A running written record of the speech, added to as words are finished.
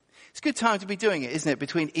It's a good time to be doing it, isn't it?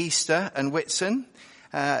 Between Easter and Whitsun,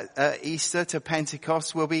 Easter to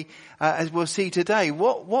Pentecost will be, as we'll see today,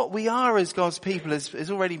 what we are as God's people has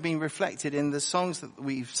already been reflected in the songs that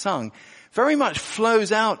we've sung. Very much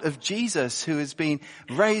flows out of Jesus, who has been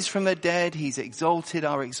raised from the dead. He's exalted,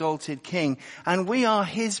 our exalted King, and we are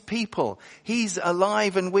his people. He's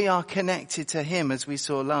alive and we are connected to him, as we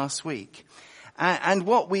saw last week. And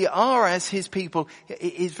what we are as his people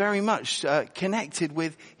is very much connected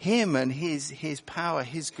with him and his power,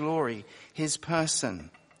 his glory, his person.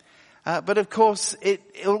 But of course, it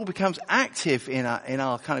all becomes active in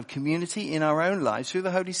our kind of community, in our own lives, through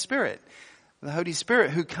the Holy Spirit. The Holy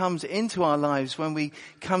Spirit who comes into our lives when we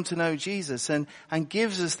come to know Jesus and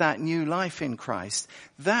gives us that new life in Christ.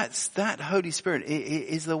 That Holy Spirit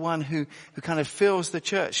is the one who kind of fills the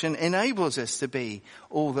church and enables us to be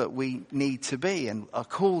all that we need to be and are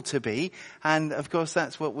called to be. And of course,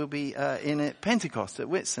 that's what we'll be in at Pentecost at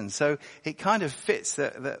Whitsun. So it kind of fits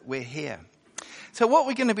that we're here. So what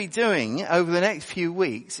we're going to be doing over the next few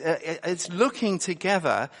weeks is looking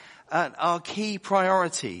together at our key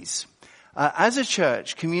priorities as a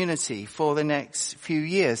church community for the next few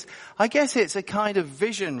years. I guess it's a kind of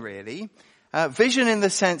vision, really. Vision in the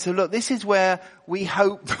sense of, look, this is where we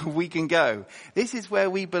hope we can go. This is where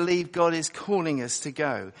we believe God is calling us to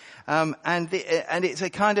go. And it's a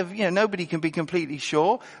kind of, nobody can be completely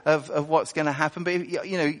sure of what's going to happen, but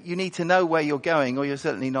you need to know where you're going or you'll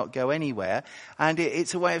certainly not go anywhere. And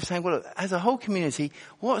it's a way of saying, well, look, as a whole community,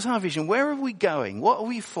 what's our vision? Where are we going? What are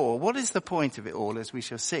we for? What is the point of it all, as we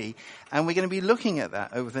shall see? And we're going to be looking at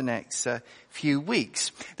that over the next few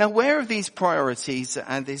weeks. Now, where have these priorities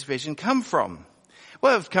and this vision come from?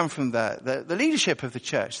 Well, it's come from the leadership of the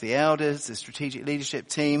church, the elders, the strategic leadership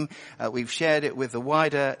team. We've shared it with the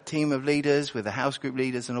wider team of leaders, with the house group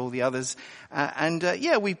leaders and all the others.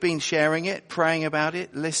 We've been sharing it, praying about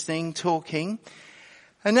it, listening, talking.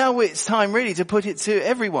 And now it's time really to put it to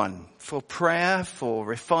everyone for prayer, for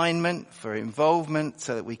refinement, for involvement,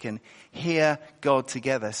 so that we can hear God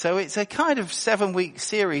together. So it's a kind of 7-week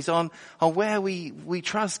series on where we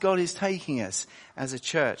trust God is taking us as a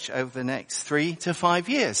church over the next 3 to 5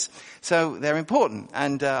 years. So they're important,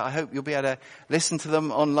 and I hope you'll be able to listen to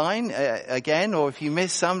them online again, or if you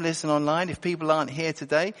miss some, listen online. If people aren't here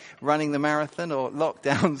today running the marathon or locked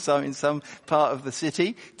down in some part of the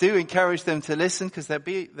city, do encourage them to listen, because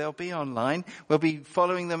they'll be online. We'll be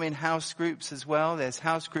following them in house groups as well. There's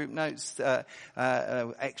house group notes,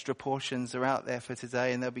 extra portions are out there for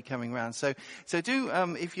today, and they'll be coming around. So do,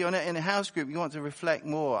 if you're in a house group, you want to reflect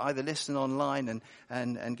more, either listen online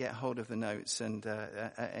and get hold of the notes and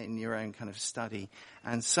in your own kind of study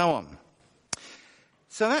and so on.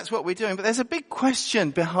 So that's what we're doing. But there's a big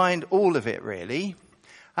question behind all of it, really.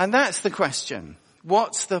 And that's the question: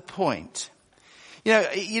 what's the point?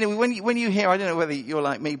 When you hear, I don't know whether you're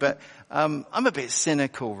like me, but I'm a bit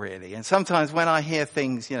cynical, really. And sometimes when I hear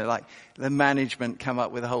things, like the management come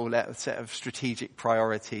up with a whole set of strategic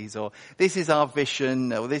priorities, or this is our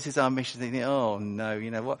vision, or this is our mission, they think, oh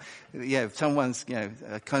no, someone's,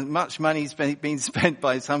 much money's been spent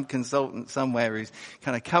by some consultant somewhere who's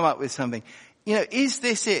kind of come up with something. Is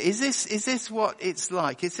this it? Is this what it's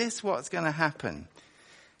like? Is this what's going to happen?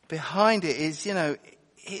 Behind it is,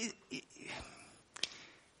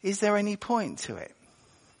 is there any point to it?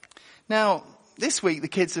 Now, this week the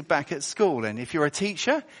kids are back at school, and if you're a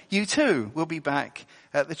teacher, you too will be back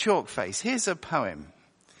at the chalk face. Here's a poem.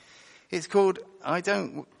 It's called I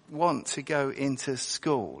Don't Want to Go Into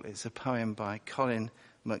School. It's a poem by Colin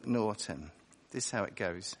McNaughton. This is how it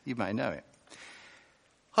goes. You may know it.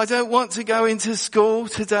 I don't want to go into school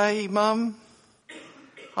today, Mum.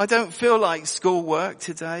 I don't feel like schoolwork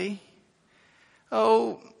today.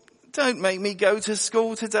 Oh, don't make me go to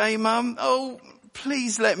school today, Mum. Oh,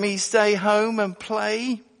 please let me stay home and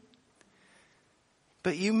play.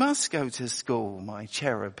 But you must go to school, my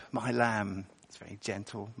cherub, my lamb. It's a very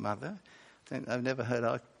gentle mother. I've never heard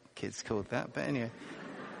our kids called that, but anyway.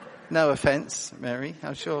 No offence, Mary.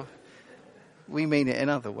 I'm sure we mean it in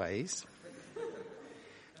other ways.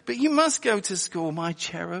 But you must go to school, my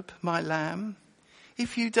cherub, my lamb.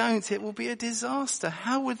 If you don't, it will be a disaster.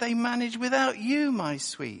 How would they manage without you, my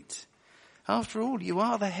sweet? After all, you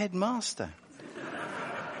are the headmaster.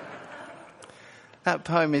 That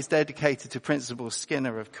poem is dedicated to Principal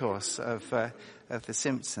Skinner, of course, of The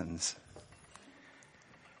Simpsons.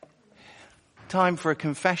 Time for a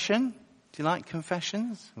confession. Do you like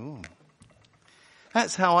confessions? Ooh.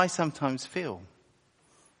 That's how I sometimes feel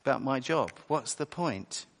about my job. What's the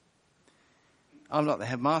point? I'm not the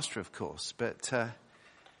headmaster, of course, but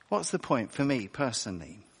what's the point for me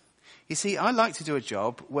personally? You see, I like to do a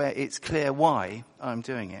job where it's clear why I'm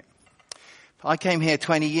doing it. I came here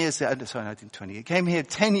 20 years ago. Sorry, I didn't 20. I came here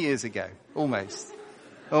 10 years ago. Almost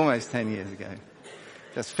 10 years ago.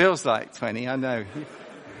 Just feels like 20, I know.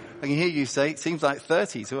 I can hear you say it seems like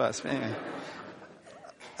 30 to us. Anyway.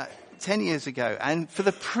 10 years ago. And for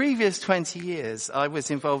the previous 20 years, I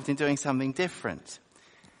was involved in doing something different.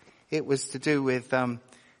 It was to do with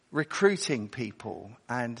recruiting people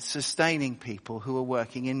and sustaining people who are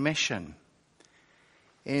working in mission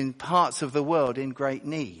in parts of the world in great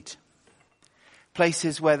need.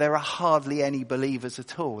 Places where there are hardly any believers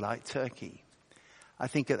at all, like Turkey. I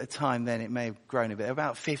think at the time then it may have grown a bit.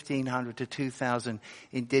 About 1,500 to 2,000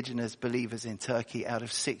 indigenous believers in Turkey out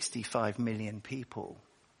of 65 million people.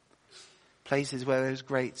 Places where there's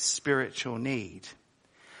great spiritual need.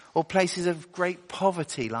 Or places of great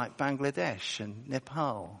poverty like Bangladesh and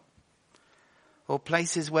Nepal. Or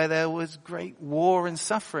places where there was great war and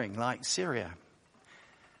suffering like Syria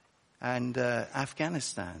and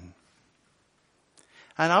Afghanistan.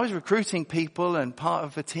 And I was recruiting people and part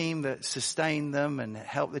of a team that sustained them and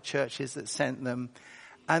helped the churches that sent them.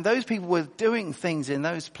 And those people were doing things in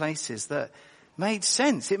those places that made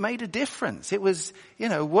sense. It made a difference. It was,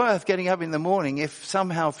 worth getting up in the morning if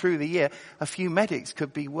somehow through the year a few medics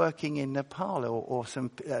could be working in Nepal or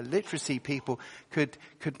some literacy people could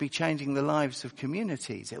be changing the lives of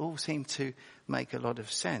communities. It all seemed to make a lot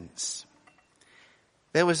of sense.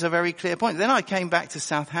 There was a very clear point. Then I came back to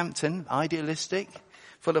Southampton, idealistic,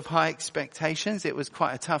 full of high expectations. It was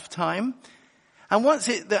quite a tough time. And once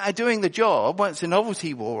doing the job, once the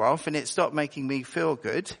novelty wore off and it stopped making me feel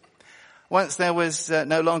good, once there was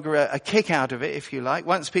no longer a kick out of it, if you like,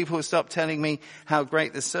 once people stopped telling me how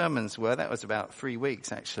great the sermons were, that was about 3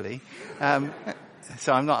 weeks actually.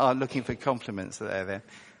 So I'm not looking for compliments there.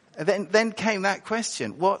 Then came that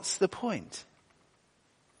question, what's the point?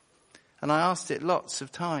 And I asked it lots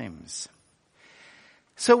of times.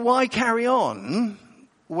 So why carry on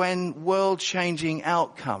when world-changing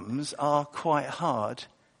outcomes are quite hard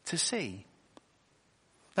to see?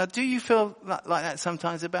 Now, do you feel like that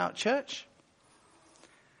sometimes about church?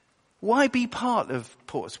 Why be part of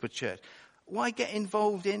Portswood Church? Why get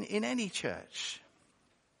involved in any church?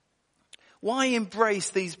 Why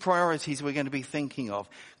embrace these priorities we're going to be thinking of?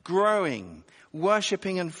 Growing,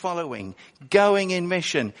 worshipping and following, going in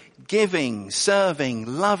mission, giving, serving,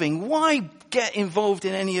 loving. Why get involved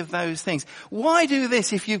in any of those things? Why do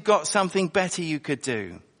this if you've got something better you could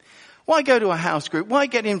do? Why go to a house group? Why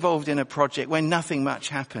get involved in a project when nothing much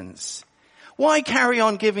happens? Why carry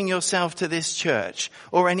on giving yourself to this church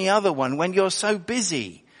or any other one when you're so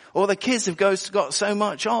busy or the kids have got so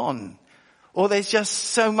much on or there's just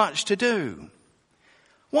so much to do?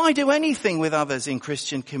 Why do anything with others in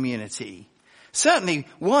Christian community? Certainly,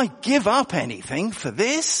 why give up anything for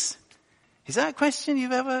this? Is that a question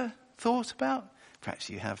you've ever thought about? Perhaps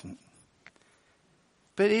you haven't.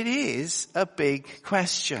 But it is a big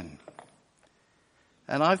question.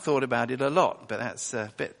 And I've thought about it a lot, but that's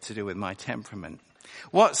a bit to do with my temperament.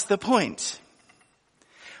 What's the point?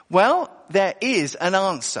 Well, there is an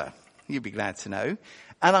answer. You'll be glad to know.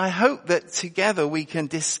 And I hope that together we can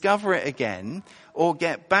discover it again or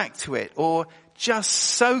get back to it or just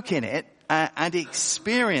soak in it and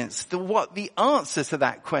experience what the answer to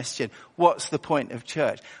that question. What's the point of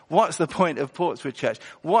church? What's the point of Portswood Church?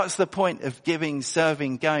 What's the point of giving,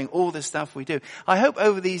 serving, going, all the stuff we do? I hope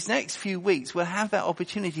over these next few weeks we'll have that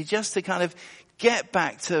opportunity just to kind of get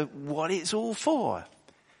back to what it's all for.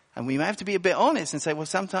 And we may have to be a bit honest and say, well,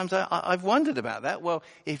 sometimes I've wondered about that. Well,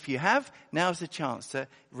 if you have, now's the chance to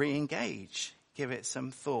re-engage. Give it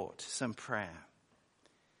some thought, some prayer.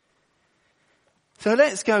 So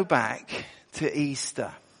let's go back to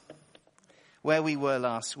Easter, where we were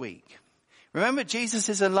last week. Remember, Jesus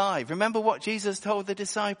is alive. Remember what Jesus told the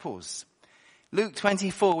disciples. Luke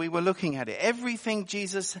 24, we were looking at it. Everything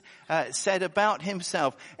Jesus said about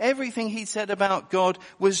himself, everything he said about God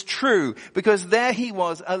was true because there he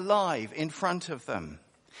was alive in front of them.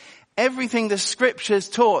 Everything the scriptures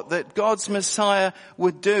taught that God's Messiah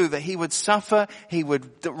would do, that he would suffer, he would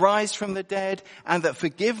rise from the dead, and that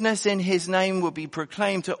forgiveness in his name would be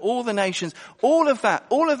proclaimed to all the nations. All of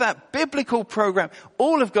that biblical program,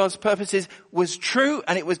 all of God's purposes was true,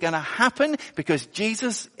 and it was going to happen because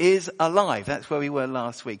Jesus is alive. That's where we were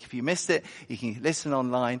last week. If you missed it, you can listen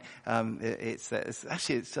online. It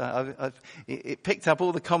picked up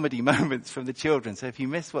all the comedy moments from the children. So if you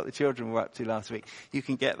missed what the children were up to last week, you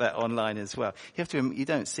can get that online as well. You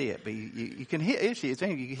don't see it, but you can hear, actually, you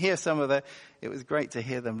can hear it was great to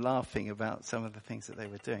hear them laughing about some of the things that they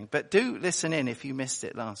were doing. But do listen in if you missed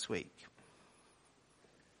it last week.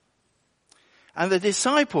 And the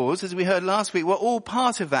disciples, as we heard last week, were all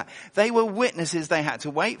part of that. They were witnesses. They had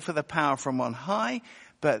to wait for the power from on high,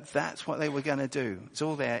 but that's what they were going to do. It's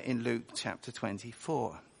all there in Luke chapter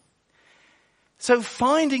 24. So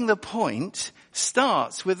finding the point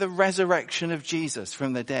starts with the resurrection of Jesus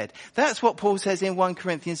from the dead. That's what Paul says in 1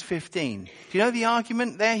 Corinthians 15. Do you know the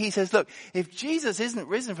argument there? He says, look, if Jesus isn't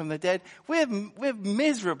risen from the dead, we're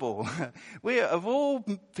miserable. We're of all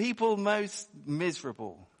people most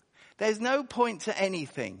miserable. There's no point to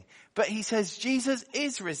anything. But he says Jesus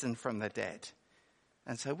is risen from the dead.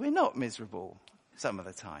 And so we're not miserable some of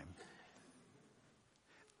the time.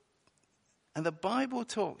 And the Bible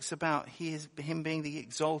talks about him being the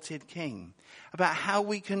exalted king, about how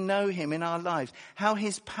we can know him in our lives, how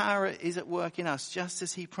his power is at work in us just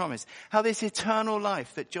as he promised, how this eternal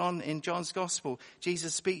life that in John's gospel,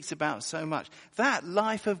 Jesus speaks about so much, that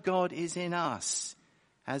life of God is in us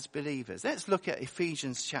as believers. Let's look at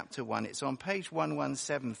Ephesians chapter 1. It's on page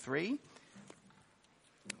 1173.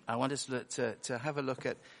 I want us to have a look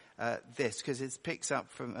at this because it picks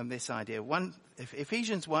up from this idea.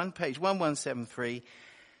 Ephesians 1, page 1173,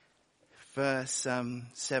 verse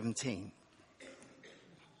 17.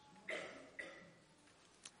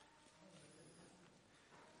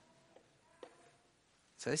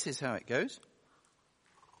 So this is how it goes.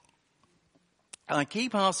 I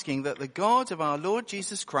keep asking that the God of our Lord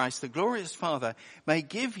Jesus Christ, the glorious Father, may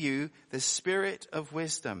give you the spirit of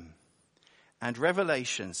wisdom and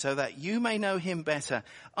revelation so that you may know him better.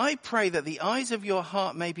 I pray that the eyes of your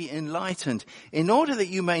heart may be enlightened in order that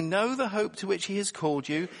you may know the hope to which he has called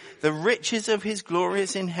you, the riches of his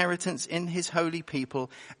glorious inheritance in his holy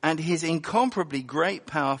people, and his incomparably great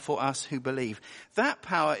power for us who believe. That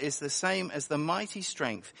power is the same as the mighty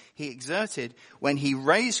strength he exerted when he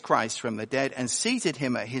raised Christ from the dead and seated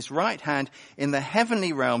him at his right hand in the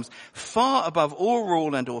heavenly realms, far above all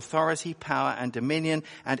rule and authority, power and dominion,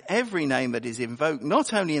 and every name that is invoked,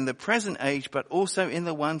 not only in the present age, but also in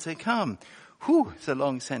the one to come. Whew, it's a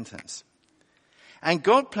long sentence. And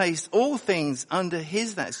God placed all things under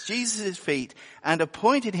that's Jesus' feet, and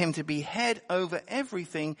appointed him to be head over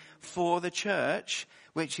everything for the church,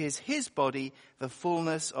 which is his body, the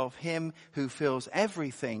fullness of him who fills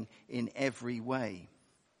everything in every way.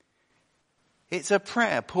 It's a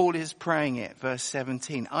prayer. Paul is praying it. Verse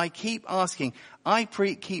 17. I keep asking.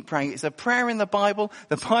 Keep praying. It's a prayer in the Bible.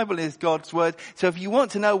 The Bible is God's word. So if you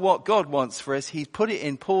want to know what God wants for us, he's put it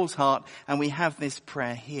in Paul's heart, and we have this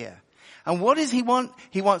prayer here. And what does he want?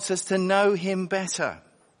 He wants us to know him better.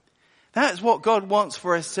 That's what God wants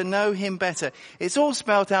for us, to know him better. It's all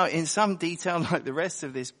spelled out in some detail like the rest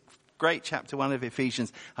of this great chapter 1 of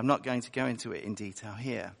Ephesians. I'm not going to go into it in detail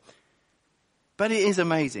here. But it is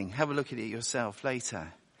amazing. Have a look at it yourself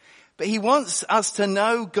later. But he wants us to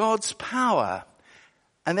know God's power.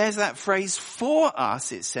 And there's that phrase, for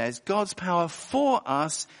us, it says, God's power for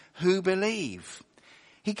us who believe.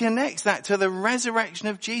 He connects that to the resurrection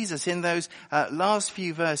of Jesus in those last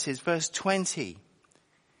few verses, verse 20.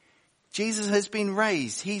 Jesus has been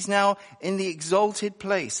raised. He's now in the exalted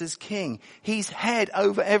place as king. He's head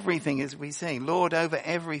over everything, as we say, Lord over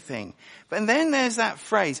everything. But then there's that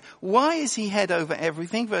phrase. Why is he head over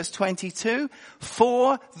everything? Verse 22,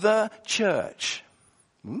 for the church.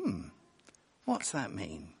 What's that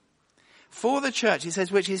mean? For the church, it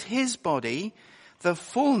says, which is his body, the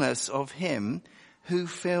fullness of him who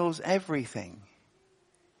fills everything.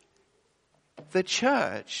 The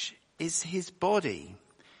church is his body.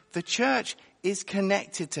 The church is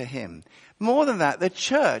connected to him. More than that, the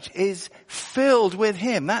church is filled with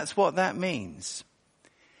him. That's what that means.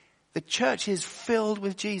 The church is filled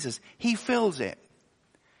with Jesus. He fills it.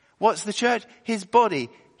 What's the church? His body.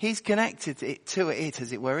 He's connected to it,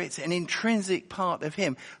 as it were. It's an intrinsic part of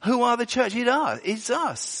him. Who are the church? It's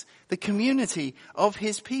us. The community of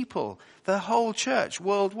his people. The whole church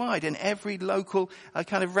worldwide and every local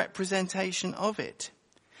kind of representation of it.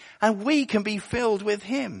 And we can be filled with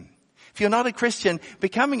him. If you're not a Christian,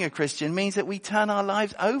 becoming a Christian means that we turn our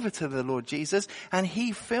lives over to the Lord Jesus and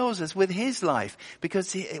he fills us with his life,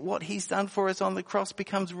 because what he's done for us on the cross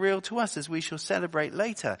becomes real to us, as we shall celebrate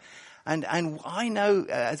later. And I know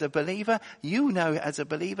as a believer, you know as a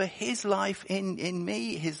believer, his life in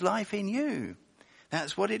me, his life in you.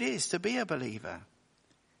 That's what it is to be a believer.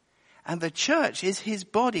 And the church is his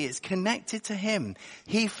body. It's connected to him.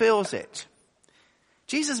 He fills it.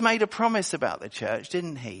 Jesus made a promise about the church,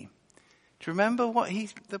 didn't he? Do you remember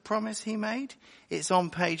the promise he made? It's on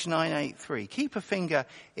page 983. Keep a finger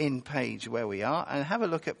in page where we are and have a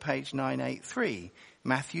look at page 983,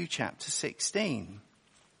 Matthew chapter 16.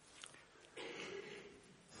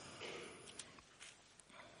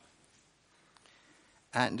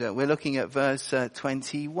 And we're looking at verse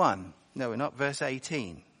 21. No, we're not. Verse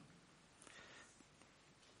 18.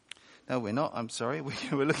 No, we're not. I'm sorry.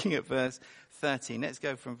 We're looking at verse 13. Let's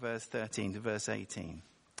go from verse 13 to verse 18.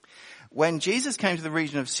 When Jesus came to the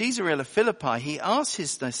region of Caesarea Philippi, he asked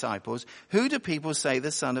his disciples, "Who do people say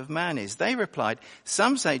the Son of Man is?" They replied,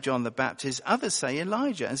 "Some say John the Baptist, others say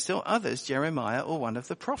Elijah, and still others Jeremiah or one of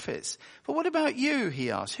the prophets. But what about you?"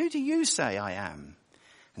 he asked. "Who do you say I am?"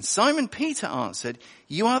 And Simon Peter answered,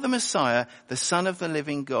 "You are the Messiah, the Son of the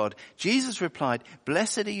living God." Jesus replied,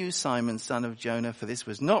 "Blessed are you, Simon, son of Jonah, for this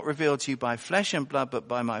was not revealed to you by flesh and blood, but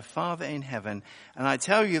by my Father in heaven. And I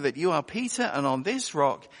tell you that you are Peter, and on this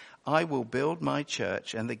rock I will build my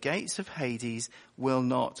church, and the gates of Hades will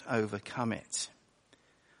not overcome it."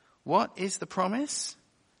 What is the promise?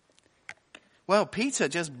 Well, Peter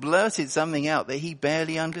just blurted something out that he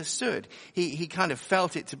barely understood. He kind of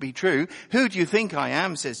felt it to be true. "Who do you think I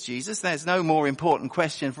am?" says Jesus. There's no more important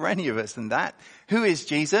question for any of us than that. Who is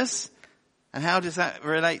Jesus? And how does that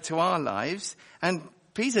relate to our lives? And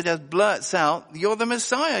Peter just blurts out, "You're the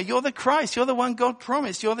Messiah. You're the Christ. You're the one God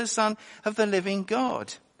promised. You're the Son of the living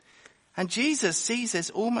God." And Jesus sees this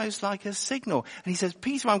almost like a signal. And he says,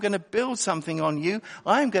 "Peter, I'm going to build something on you.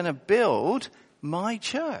 I'm going to build my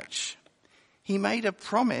church." He made a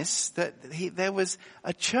promise that there was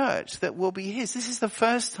a church that will be his. This is the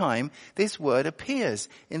first time this word appears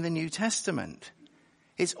in the New Testament.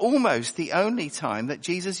 It's almost the only time that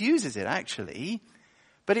Jesus uses it, actually.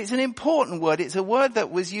 But it's an important word. It's a word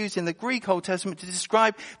that was used in the Greek Old Testament to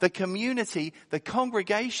describe the community, the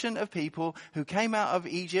congregation of people who came out of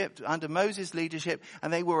Egypt under Moses' leadership,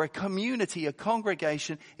 and they were a community, a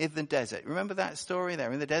congregation in the desert. Remember that story? They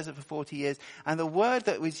were in the desert for 40 years. And the word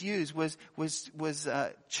that was used was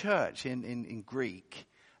church in Greek.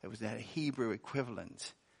 It was their Hebrew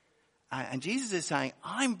equivalent. And Jesus is saying,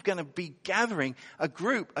 I'm going to be gathering a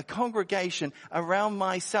group, a congregation around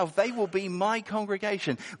myself. They will be my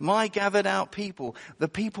congregation, my gathered out people, the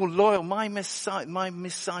people loyal, my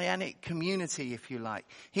messianic community, if you like.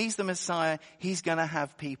 He's the Messiah. He's going to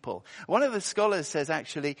have people. One of the scholars says,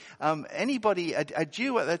 actually, a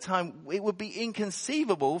Jew at the time, it would be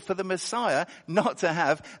inconceivable for the Messiah not to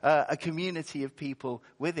have a community of people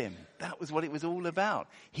with him. That was what it was all about.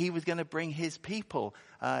 He was going to bring his people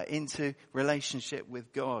into relationship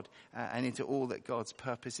with God and into all that God's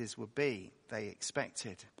purposes would be, they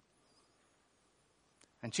expected.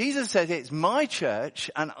 And Jesus says, it's my church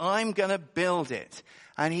and I'm going to build it.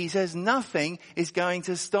 And he says, nothing is going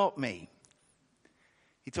to stop me.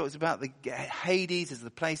 He talks about the Hades as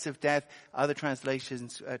the place of death. Other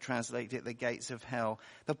translations translate it the gates of hell.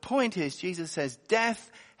 The point is, Jesus says,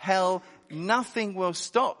 death, hell, nothing will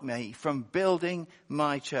stop me from building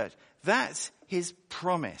my church. That's his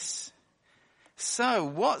promise. So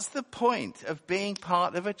what's the point of being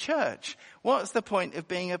part of a church? What's the point of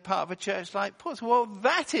being a part of a church like Paul's? Well,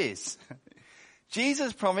 that is.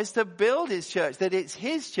 Jesus promised to build his church, that it's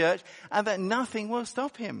his church and that nothing will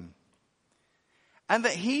stop him. And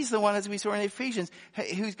that he's the one, as we saw in Ephesians,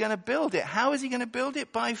 who's going to build it. How is he going to build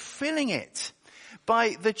it? By filling it.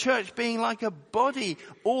 By the church being like a body,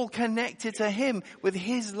 all connected to him, with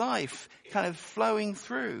his life kind of flowing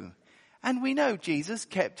through. And we know Jesus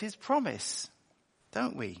kept his promise,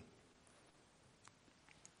 don't we?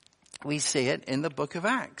 We see it in the book of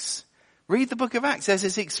Acts. Read the book of Acts. There's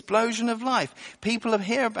this explosion of life. People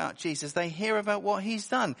hear about Jesus. They hear about what he's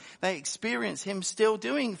done. They experience him still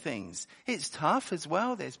doing things. It's tough as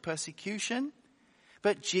well. There's persecution.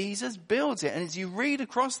 But Jesus builds it. And as you read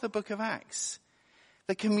across the book of Acts,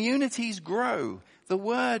 the communities grow. The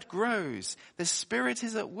word grows. The Spirit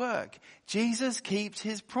is at work. Jesus keeps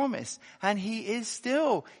his promise. And he is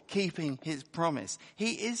still keeping his promise.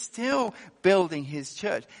 He is still building his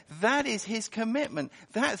church. That is his commitment.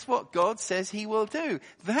 That's what God says he will do.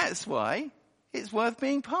 That's why it's worth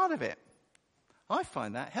being part of it. I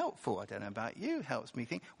find that helpful. I don't know about you. It helps me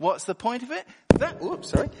think. What's the point of it?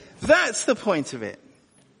 That's the point of it.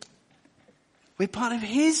 We're part of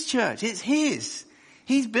his church. It's his.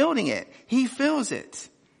 He's building it. He fills it.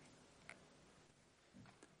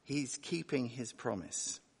 He's keeping his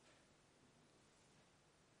promise.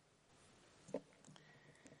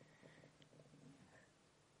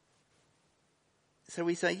 So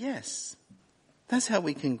we say, yes, that's how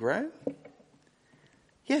we can grow.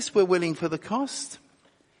 Yes, we're willing for the cost.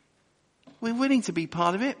 We're willing to be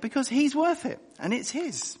part of it because he's worth it and it's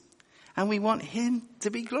his. And we want him to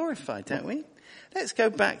be glorified, don't we? Let's go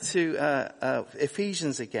back to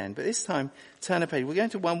Ephesians again, but this time turn a page. We're going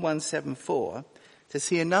to 1174 to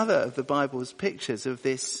see another of the Bible's pictures of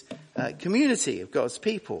this community of God's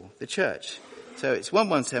people, the church. So it's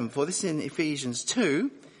 1174. This is in Ephesians 2,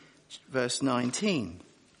 verse 19.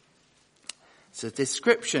 It's a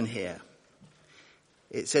description here.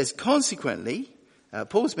 It says, consequently,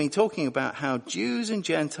 Paul's been talking about how Jews and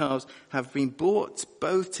Gentiles have been brought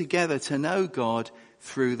both together to know God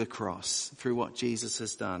through the cross, through what Jesus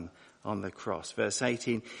has done on the cross. Verse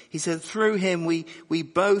 18, he said, through him we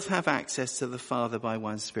both have access to the Father by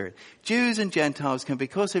one Spirit. Jews and Gentiles can,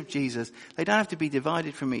 because of Jesus, they don't have to be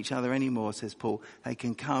divided from each other anymore, says Paul. They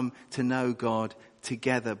can come to know God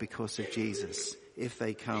together because of Jesus, if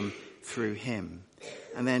they come through him.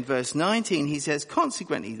 And then verse 19, he says,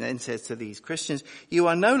 consequently then says to these Christians, you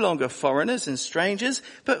are no longer foreigners and strangers,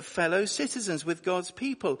 but fellow citizens with God's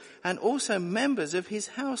people and also members of his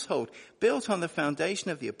household, built on the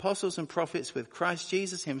foundation of the apostles and prophets with Christ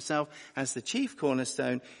Jesus himself as the chief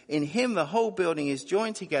cornerstone. In him the whole building is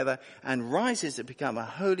joined together and rises to become a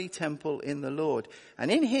holy temple in the Lord.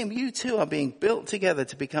 And in him you too are being built together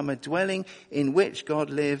to become a dwelling in which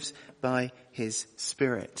God lives by his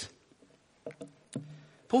Spirit.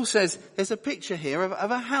 Paul says there's a picture here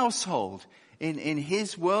of a household. In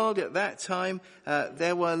his world at that time,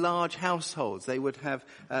 there were large households. They would have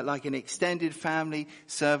like an extended family.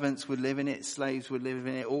 Servants would live in it. Slaves would live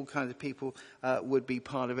in it. All kinds of people would be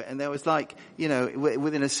part of it. And there was like,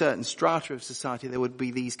 within a certain strata of society, there would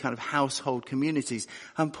be these kind of household communities.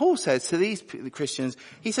 And Paul says to these Christians,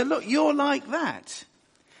 he said, look, you're like that.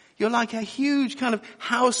 You're like a huge kind of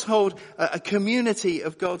household, a community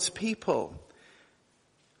of God's people.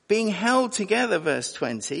 Being held together, verse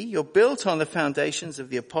 20, you're built on the foundations of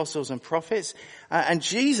the apostles and prophets, and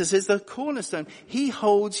Jesus is the cornerstone. He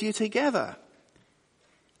holds you together.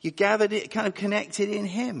 You're gathered, kind of connected in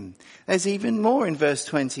him. There's even more in verse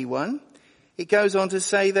 21. It goes on to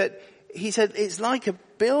say that he said it's like a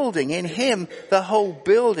building. In him, the whole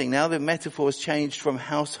building, now the metaphor's changed from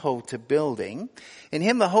household to building. In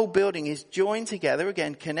him, the whole building is joined together,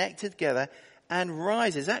 again, connected together, and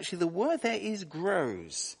rises. Actually, the word there is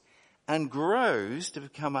grows. And grows to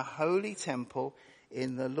become a holy temple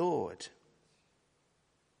in the Lord.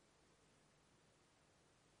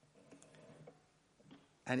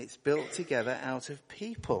 And it's built together out of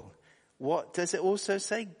people. What does it also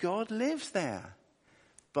say? God lives there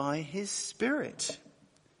by his Spirit.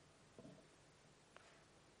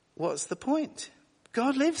 What's the point?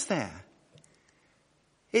 God lives there.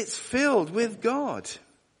 It's filled with God.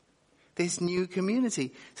 This new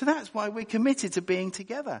community. So that's why we're committed to being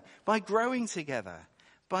together, by growing together,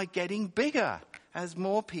 by getting bigger as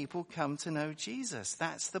more people come to know Jesus.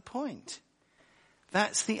 That's the point.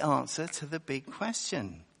 That's the answer to the big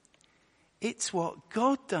question. It's what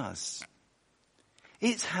God does.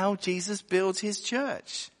 It's how Jesus builds his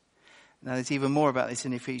church. Now there's even more about this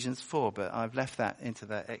in Ephesians 4, but I've left that into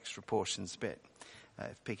that extra portions bit.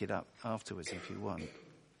 Pick it up afterwards if you want.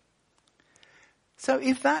 So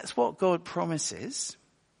if that's what God promises,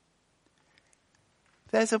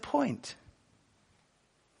 there's a point.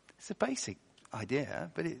 It's a basic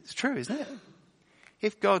idea, but it's true, isn't it?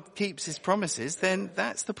 If God keeps his promises, then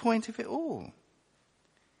that's the point of it all.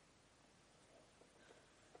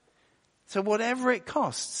 So whatever it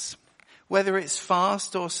costs, whether it's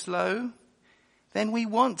fast or slow, then we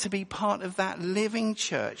want to be part of that living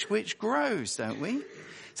church which grows, don't we?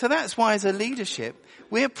 So that's why as a leadership,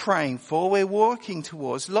 we're praying for, we're working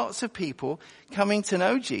towards lots of people coming to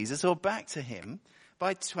know Jesus or back to him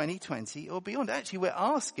by 2020 or beyond. Actually, we're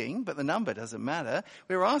asking, but the number doesn't matter,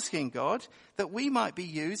 we're asking God that we might be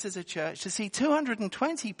used as a church to see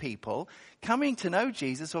 220 people coming to know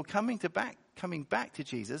Jesus or coming back to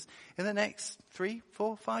Jesus in the next 3,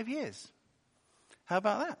 4, 5 years. How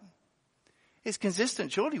about that? It's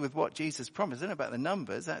consistent, surely, with what Jesus promised. I don't know about the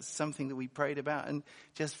numbers. That's something that we prayed about and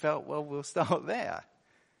just felt, well, we'll start there.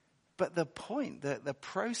 But the point, the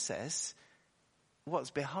process,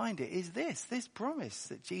 what's behind it is this promise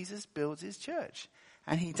that Jesus builds his church.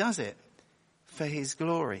 And he does it for his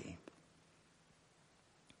glory.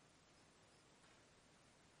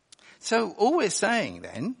 So all we're saying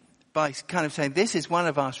then, by kind of saying this is one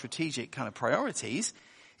of our strategic kind of priorities,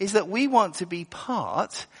 is that we want to be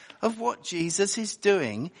part of what Jesus is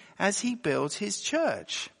doing as he builds his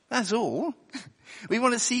church. That's all. We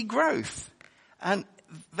want to see growth. And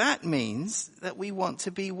that means that we want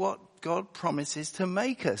to be what God promises to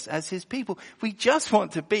make us as his people. We just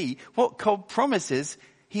want to be what God promises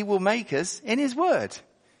he will make us in his word.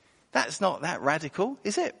 That's not that radical,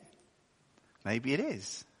 is it? Maybe it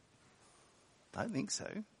is. I don't think so.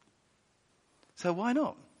 So why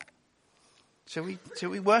not? Shall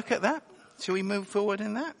we work at that? Shall we move forward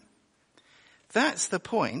in that? That's the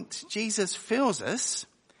point. Jesus fills us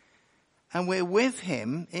And we're with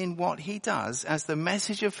him in what he does as the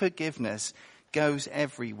message of forgiveness goes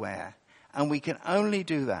everywhere. And we can only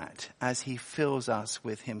do that as he fills us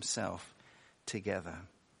with himself together.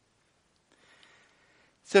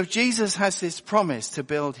 So Jesus has this promise to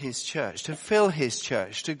build his church, to fill his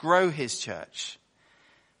church, to grow his church.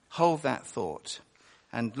 Hold that thought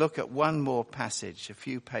and look at one more passage a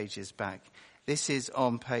few pages back. This is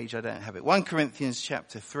on page, I don't have it, 1 Corinthians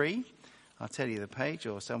chapter 3. I'll tell you the page,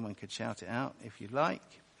 or someone could shout it out if you like.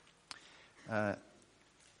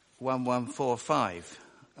 1145.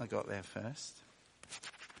 I got there first.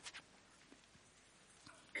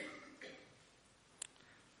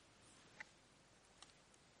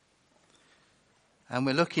 And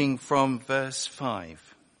we're looking from verse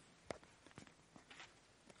 5.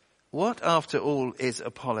 What, after all, is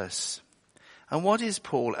Apollos? And what is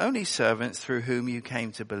Paul? Only servants through whom you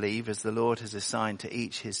came to believe, as the Lord has assigned to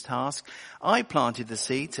each his task. I planted the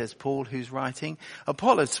seed, says Paul, who's writing.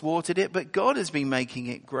 Apollos watered it, but God has been making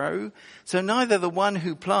it grow. So neither the one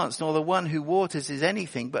who plants nor the one who waters is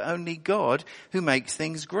anything, but only God who makes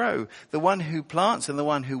things grow. The one who plants and the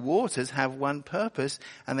one who waters have one purpose,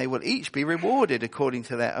 and they will each be rewarded according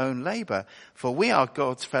to their own labor. For we are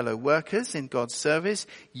God's fellow workers in God's service.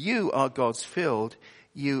 You are God's field.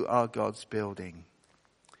 You are God's building.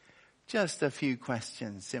 Just a few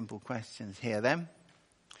questions, simple questions here then.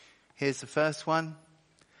 Here's the first one.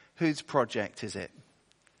 Whose project is it?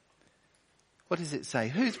 What does it say?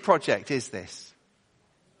 Whose project is this?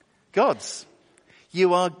 God's.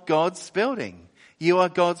 You are God's building. You are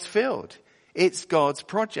God's field. It's God's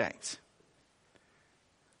project.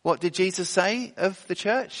 What did Jesus say of the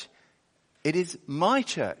church? It is my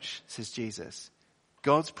church, says Jesus.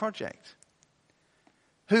 God's project.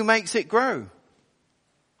 Who makes it grow?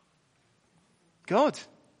 God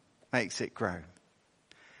makes it grow.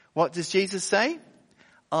 What does Jesus say?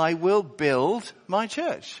 I will build my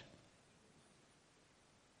church.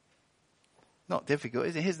 Not difficult,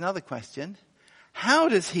 is it? Here's another question. How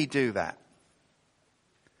does he do that?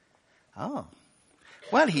 Oh,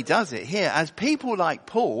 well, he does it here as people like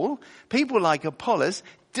Paul, people like Apollos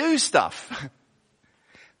do stuff.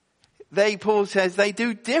 Paul says they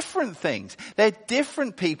do different things. They're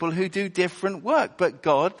different people who do different work, but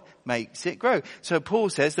God makes it grow. So Paul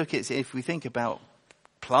says, look, if we think about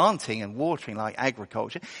planting and watering like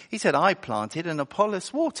agriculture, he said, I planted and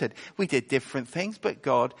Apollos watered. We did different things, but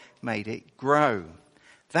God made it grow.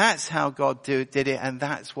 That's how God did it, and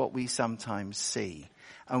that's what we sometimes see.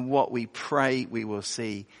 And what we pray we will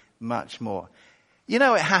see much more. You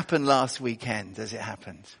know, it happened last weekend, as it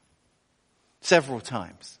happened. Several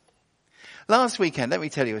times. Last weekend, let me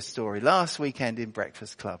tell you a story. Last weekend in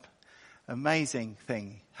Breakfast Club, amazing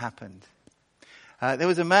thing happened. There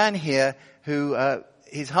was a man here who,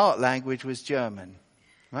 his heart language was German,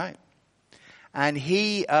 right? And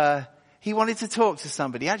he wanted to talk to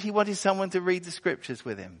somebody. Actually, he wanted someone to read the scriptures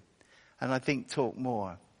with him. And I think talk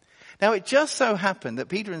more. Now, it just so happened that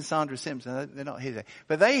Peter and Sandra Simpson, they're not here today,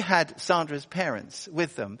 but they had Sandra's parents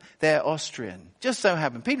with them. They're Austrian. Just so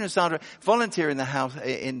happened. Peter and Sandra volunteer in the house,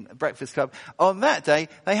 in Breakfast Club. On that day,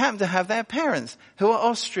 they happen to have their parents who are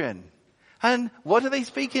Austrian. And what do they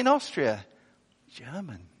speak in Austria?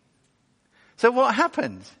 German. So what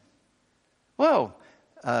happened? Well,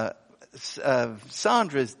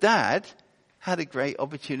 Sandra's dad had a great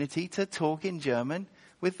opportunity to talk in German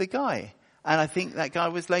with the guy. And I think that guy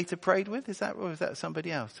was later prayed with. Or was that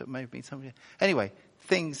somebody else? It may have been somebody else. Anyway,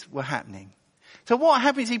 things were happening. So what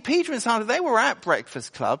happened? See, Peter and Sandra, they were at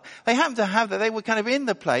Breakfast Club. They happened to have that. They were kind of in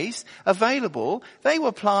the place, available. They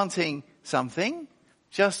were planting something,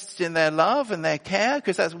 just in their love and their care,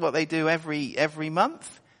 because that's what they do every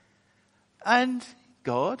month. And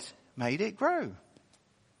God made it grow.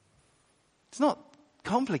 It's not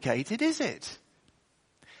complicated, is it?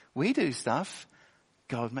 We do stuff.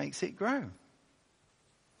 God makes it grow.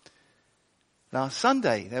 Last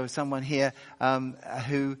Sunday, there was someone here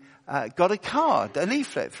who got a card, a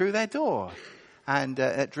leaflet through their door. And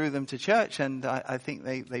it drew them to church, and I think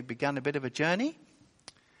they began a bit of a journey.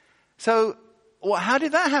 So, how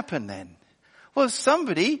did that happen then? Well,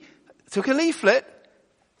 somebody took a leaflet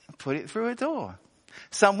and put it through a door.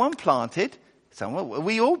 Someone planted.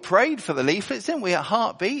 We all prayed for the leaflets, didn't we? At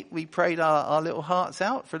Heartbeat, we prayed our little hearts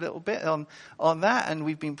out for a little bit on that, and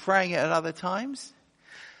we've been praying it at other times.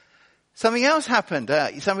 Something else happened.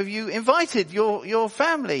 Some of you invited your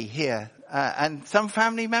family here, and some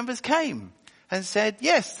family members came and said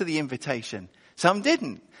yes to the invitation. Some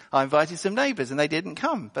didn't. I invited some neighbours and they didn't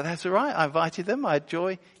come, but that's all right. I invited them. I had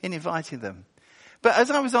joy in inviting them. But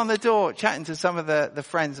as I was on the door chatting to some of the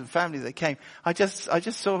friends and family that came, I just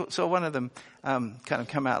saw one of them kind of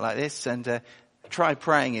come out like this, and Try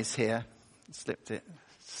Praying is here.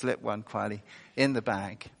 Slipped one quietly in the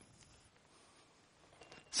bag.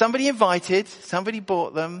 Somebody invited, somebody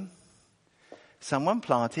bought them, someone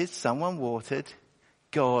planted, someone watered.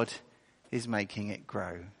 God is making it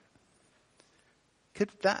grow. Could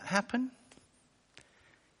that happen?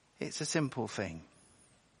 It's a simple thing.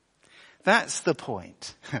 That's the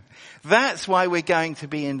point. That's why we're going to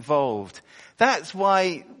be involved. That's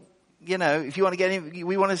why, if you want to get in,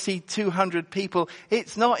 we want to see 200 people.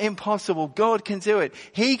 It's not impossible. God can do it.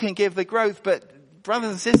 He can give the growth. But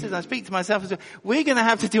brothers and sisters, I speak to myself as well, we're going to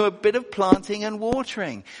have to do a bit of planting and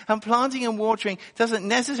watering. And planting and watering doesn't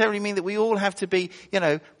necessarily mean that we all have to be,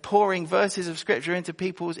 pouring verses of scripture into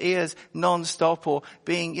people's ears non-stop, or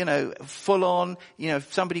being, full on.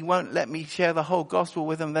 If somebody won't let me share the whole gospel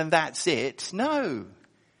with them, then that's it. No.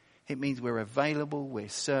 It means we're available, we're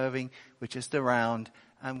serving, we're just around.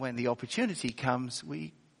 And when the opportunity comes,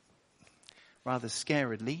 we rather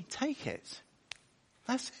scaredly take it.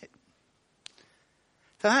 That's it.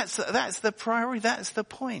 So that's the priority, that's the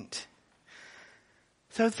point.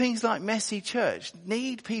 So things like Messy Church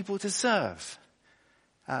need people to serve.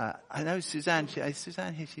 I know Suzanne here,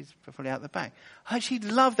 she's probably out the back. She'd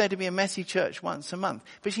love there to be a Messy Church once a month,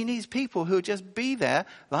 but she needs people who would just be there,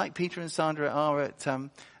 like Peter and Sandra are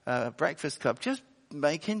at Breakfast Club, just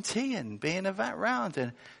making tea and being a vat round.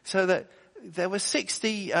 And so that there were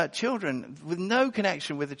 60 children with no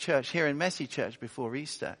connection with the church here in Messy Church before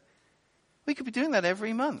Easter. We could be doing that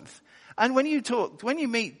every month. And when you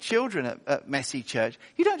meet children at Messy Church,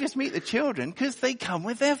 you don't just meet the children, because they come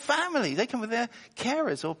with their family. They come with their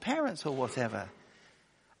carers or parents or whatever.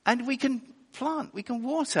 And we can plant, we can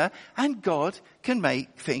water, and God can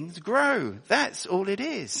make things grow. That's all it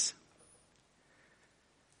is.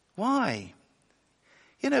 Why?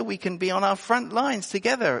 We can be on our front lines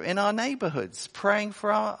together in our neighborhoods, praying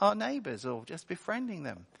for our neighbors or just befriending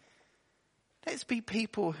them. Let's be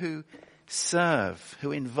people who serve,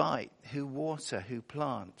 who invite, who water, who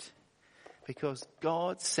plant. Because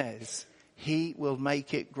God says He will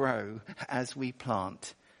make it grow as we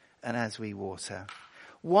plant and as we water.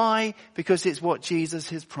 Why? Because it's what Jesus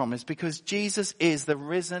has promised. Because Jesus is the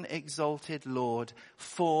risen, exalted Lord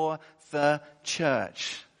for the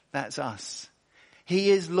church. That's us. He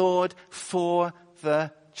is Lord for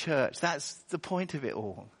the church. That's the point of it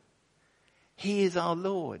all. He is our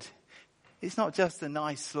Lord. It's not just a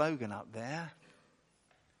nice slogan up there.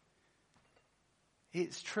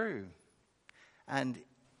 It's true. And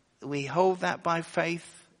we hold that by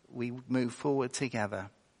faith. We move forward together.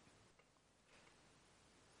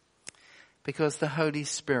 Because the Holy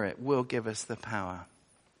Spirit will give us the power.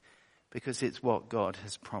 Because it's what God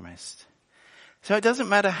has promised. So it doesn't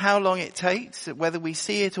matter how long it takes, whether we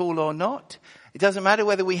see it all or not. It doesn't matter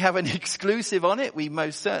whether we have an exclusive on it. We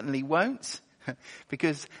most certainly won't.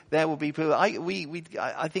 Because there will be people,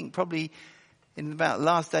 I think probably in about the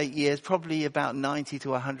last 8 years, probably about 90 to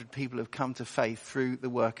 100 people have come to faith through the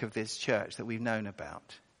work of this church that we've known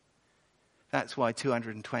about. That's why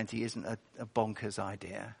 220 isn't a bonkers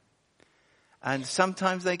idea. And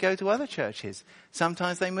sometimes they go to other churches.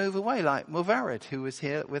 Sometimes they move away, like Mulvarid, who was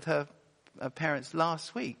here with her parents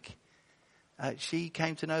last week. She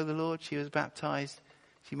came to know the Lord. She was baptized.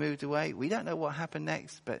 She moved away. We don't know what happened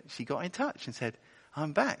next, but she got in touch and said,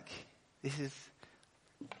 I'm back.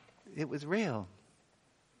 It was real.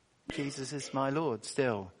 Jesus is my Lord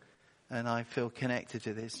still, and I feel connected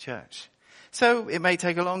to this church. So it may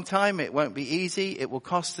take a long time. It won't be easy. It will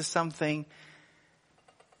cost us something.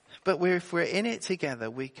 But if we're in it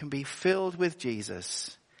together, we can be filled with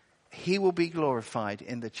Jesus. He will be glorified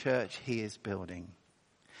in the church He is building.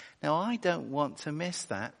 Now, I don't want to miss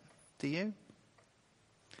that. Do you?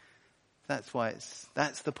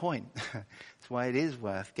 That's the point. That's why it is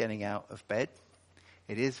worth getting out of bed.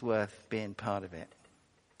 It is worth being part of it.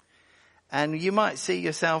 And you might see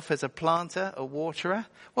yourself as a planter, a waterer.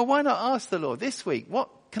 Well, why not ask the Lord this week, what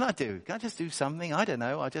can I do? Can I just do something? I don't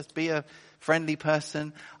know. I'll just be a friendly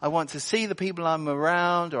person. I want to see the people I'm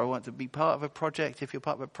around, or I want to be part of a project. If you're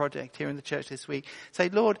part of a project here in the church this week, say,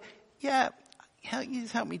 Lord, you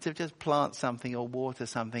just help me to just plant something or water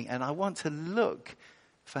something. And I want to look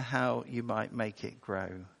for how you might make it grow.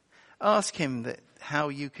 Ask Him how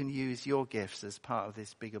you can use your gifts as part of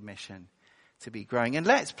this bigger mission to be growing. And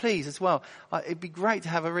let's please as well, it'd be great to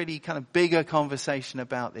have a really kind of bigger conversation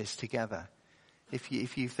about this together.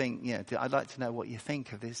 If you think, I'd like to know what you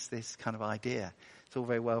think of this kind of idea. It's all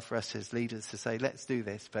very well for us as leaders to say, let's do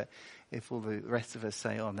this. But if all the rest of us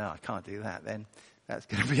say, oh no, I can't do that, then that's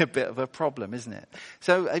going to be a bit of a problem, isn't it?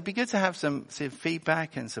 So it'd be good to have some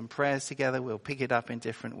feedback and some prayers together. We'll pick it up in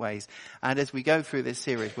different ways. And as we go through this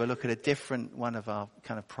series, we'll look at a different one of our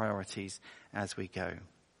kind of priorities as we go.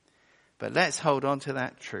 But let's hold on to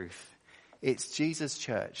that truth. It's Jesus'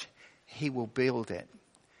 church. He will build it.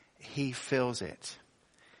 He fills it.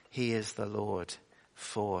 He is the Lord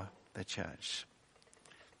for the church.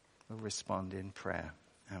 We'll respond in prayer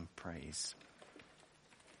and praise.